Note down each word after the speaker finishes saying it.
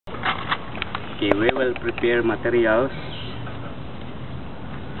Okay, we will prepare materials.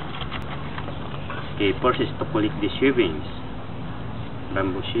 Okay, first is to collect the shavings,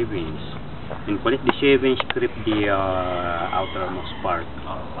 bamboo shavings. And collect the shavings, strip the outermost part.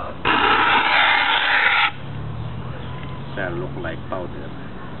 So look like powder.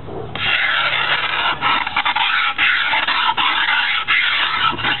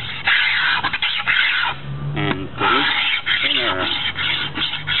 And collect thinner.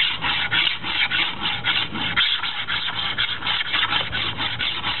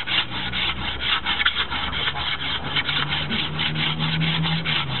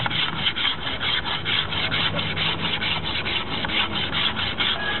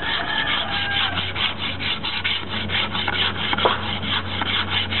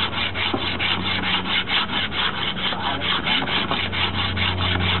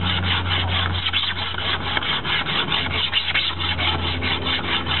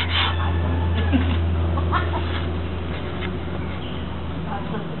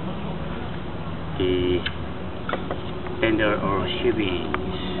 Tender or shavings.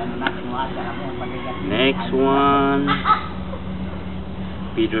 Next one,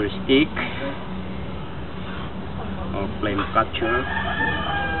 feeder stick or flame catcher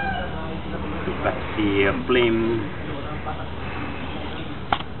to cut the flame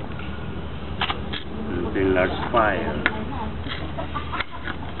until large fire.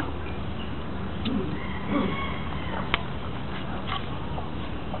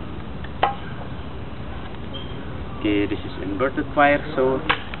 Okay, this is inverted fire, so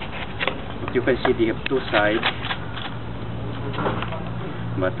you can see they have two sides,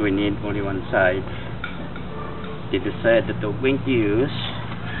 but we need only one side. They decided that we're going to use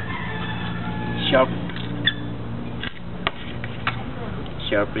sharp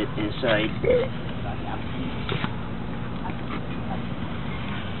it inside.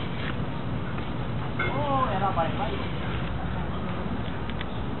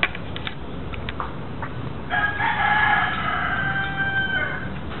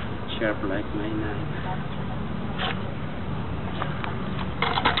 Sharp like my knife.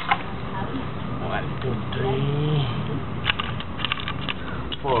 1, 2, 3,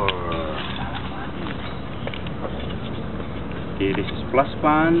 4. Okay, this is plus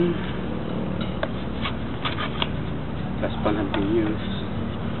pan. Plus pan have been used.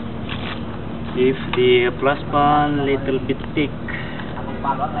 If the plus pan little bit thick,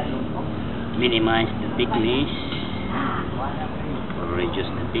 minimize the thickness. Reduce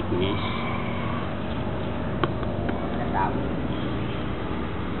the thickness.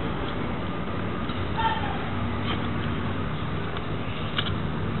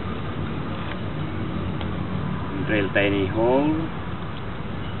 Drill tiny hole.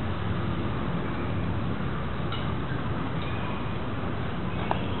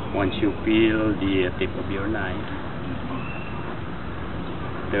 Once you peel the tip of your knife,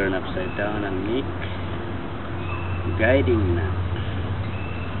 turn upside down and make guiding knot.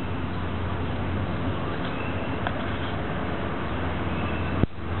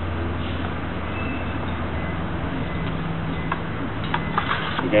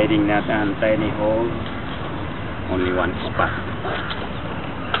 Guiding knot and tiny hole, only one spot.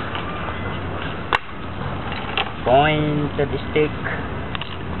 Point the stick.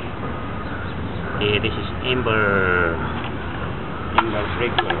 Okay, this is ember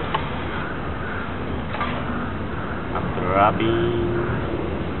breaker. After rubbing,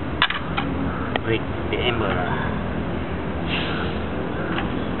 break the ember.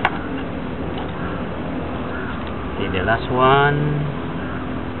 Okay, the last one.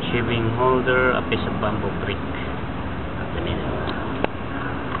 Shaving holder, a piece of bamboo brick at the middle.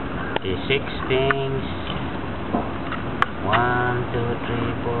 Okay, 6 things. 1, 2,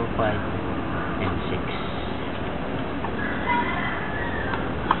 3, 4, 5, and 6.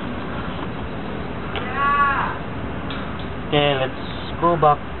 Okay, let's go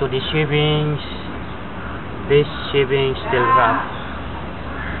back to the shavings. This shaving still rough.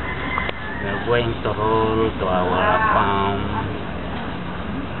 We're going to roll to our palm.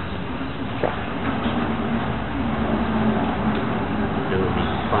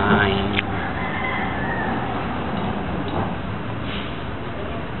 Fine.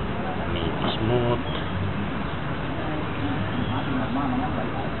 Make it smooth.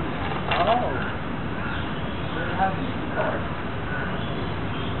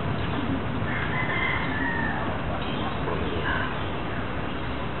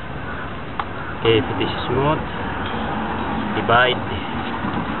 Okay, if it is smooth, divide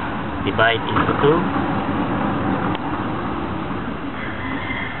into 2.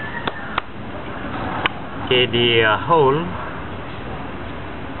 Okay, the hole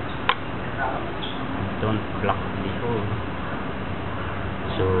don't block the hole.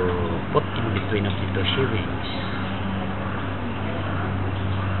 So put in between of the two shearings.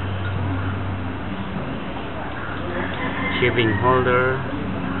 Shearing holder,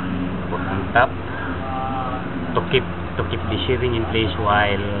 put on top to keep the shearing in place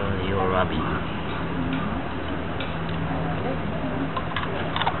while you're rubbing.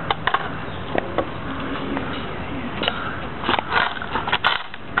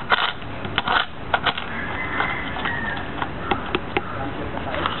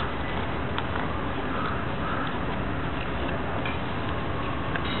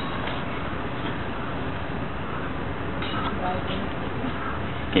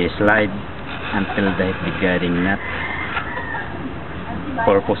 Okay, slide until the guiding nut.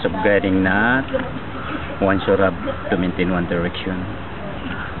 Purpose of guiding nut, once you rub to maintain one direction,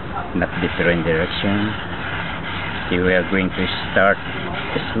 not different direction. Okay, we are going to start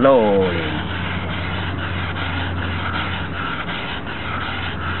slowly.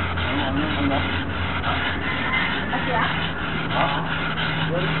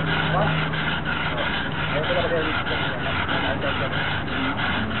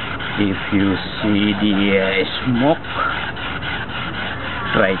 If you see the smoke,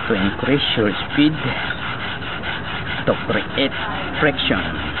 try to increase your speed to create friction.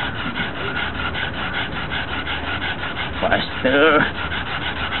 Faster,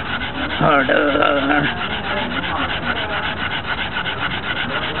 harder.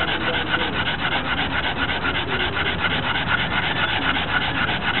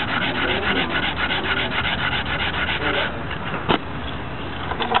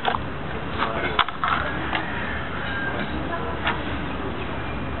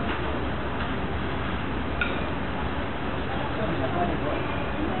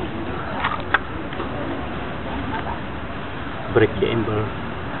 Break the ember.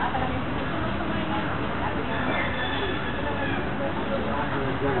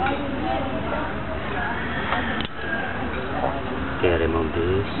 Okay, remove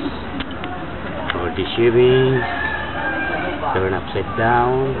this. For the shearing, turn upside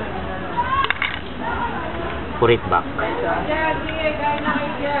down. Put it back.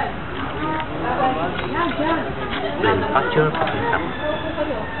 Manufacture, put it up.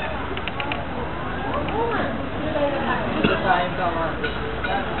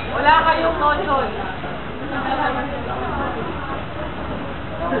 Wala kayong console.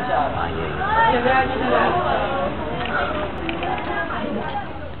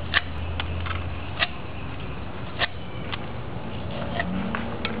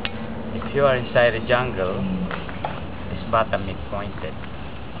 If you are inside the jungle, this bottom is pointed.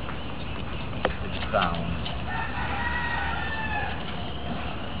 It's down.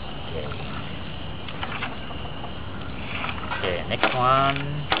 Okay, next one,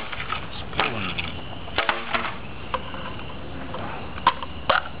 spoon.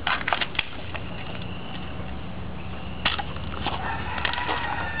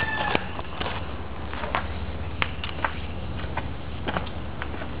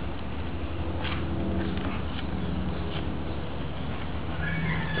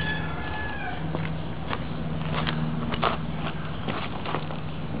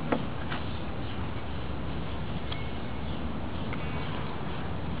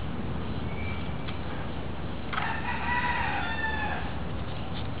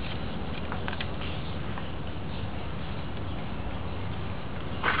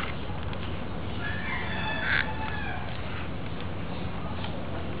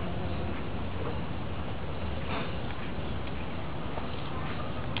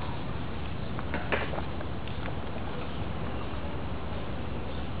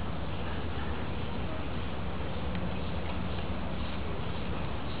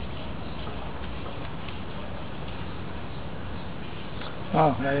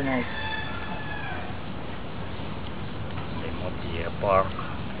 Oh, very nice. Remove the pork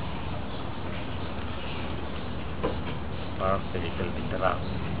a little bit rough.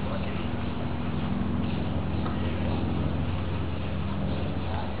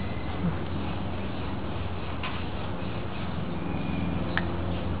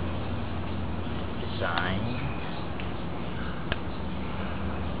 Design.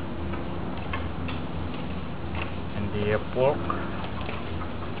 And the pork,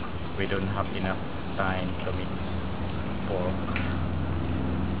 we don't have enough time to make pork.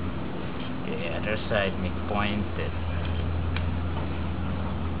 Okay, other side make pointed.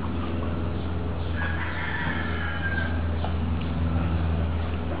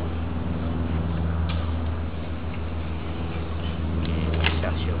 Okay,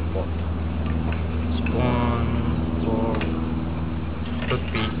 that's your pork. Spoon, fork,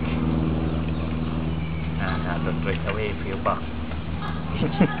 toothpick. to throw it away if you back.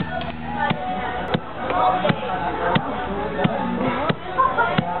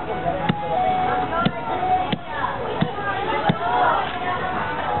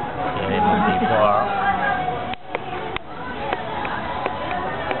 Remove the bar.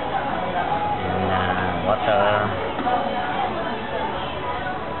 And water.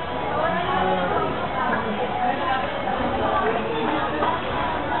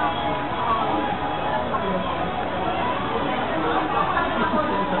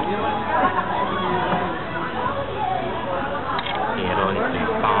 Roll it to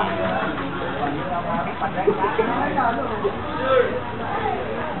pound.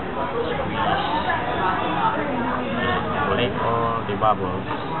 Collect all the bubbles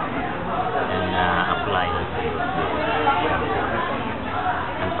and apply it.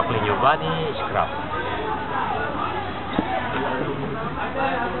 And to clean your body, scrub.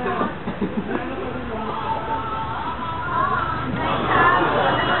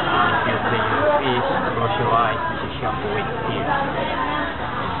 If you clean your face, brush your eyes, this is shampoo with tears.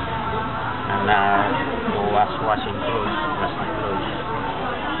 And washing clothes, washing clothes.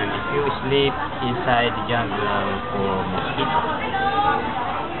 And if you sleep inside the jungle for mosquito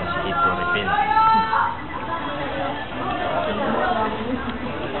repellent.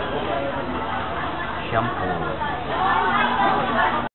 Shampoo.